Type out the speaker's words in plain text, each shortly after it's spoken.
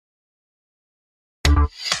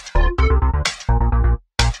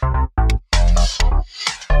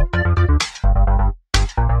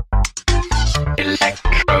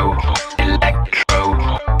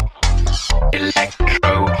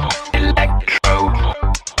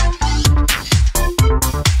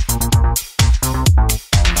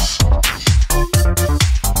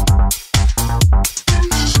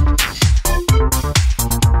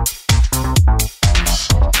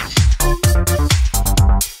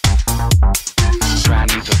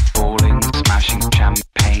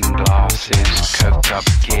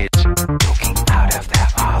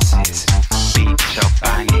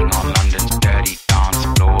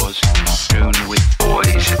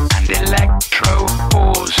electro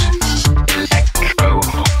pause. Electro,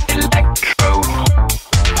 electro,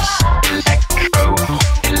 electro.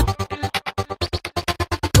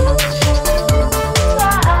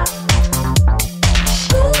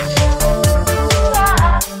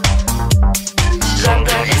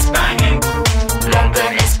 London is banging.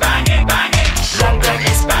 London is banging, banging. London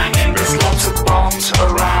is banging. There's lots of bombs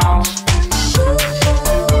around.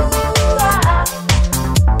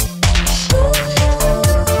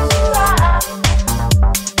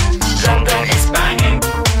 London is banging.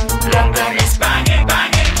 London is banging,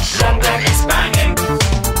 banging. London is banging.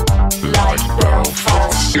 Like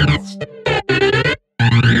Belfast.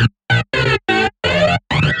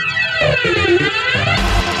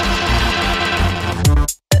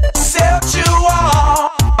 Sailed you on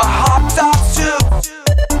a hot dog too.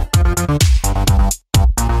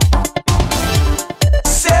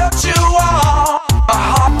 Sailed you on a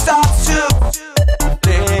hot dog too.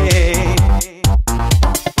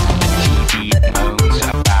 TV moans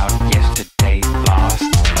about yesterday's blast.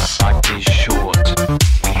 Life is short,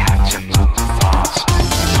 we have to move fast.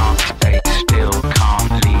 Can't stay still,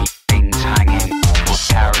 can't leave things hanging. We'll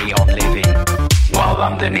carry on living while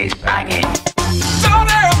London is banging.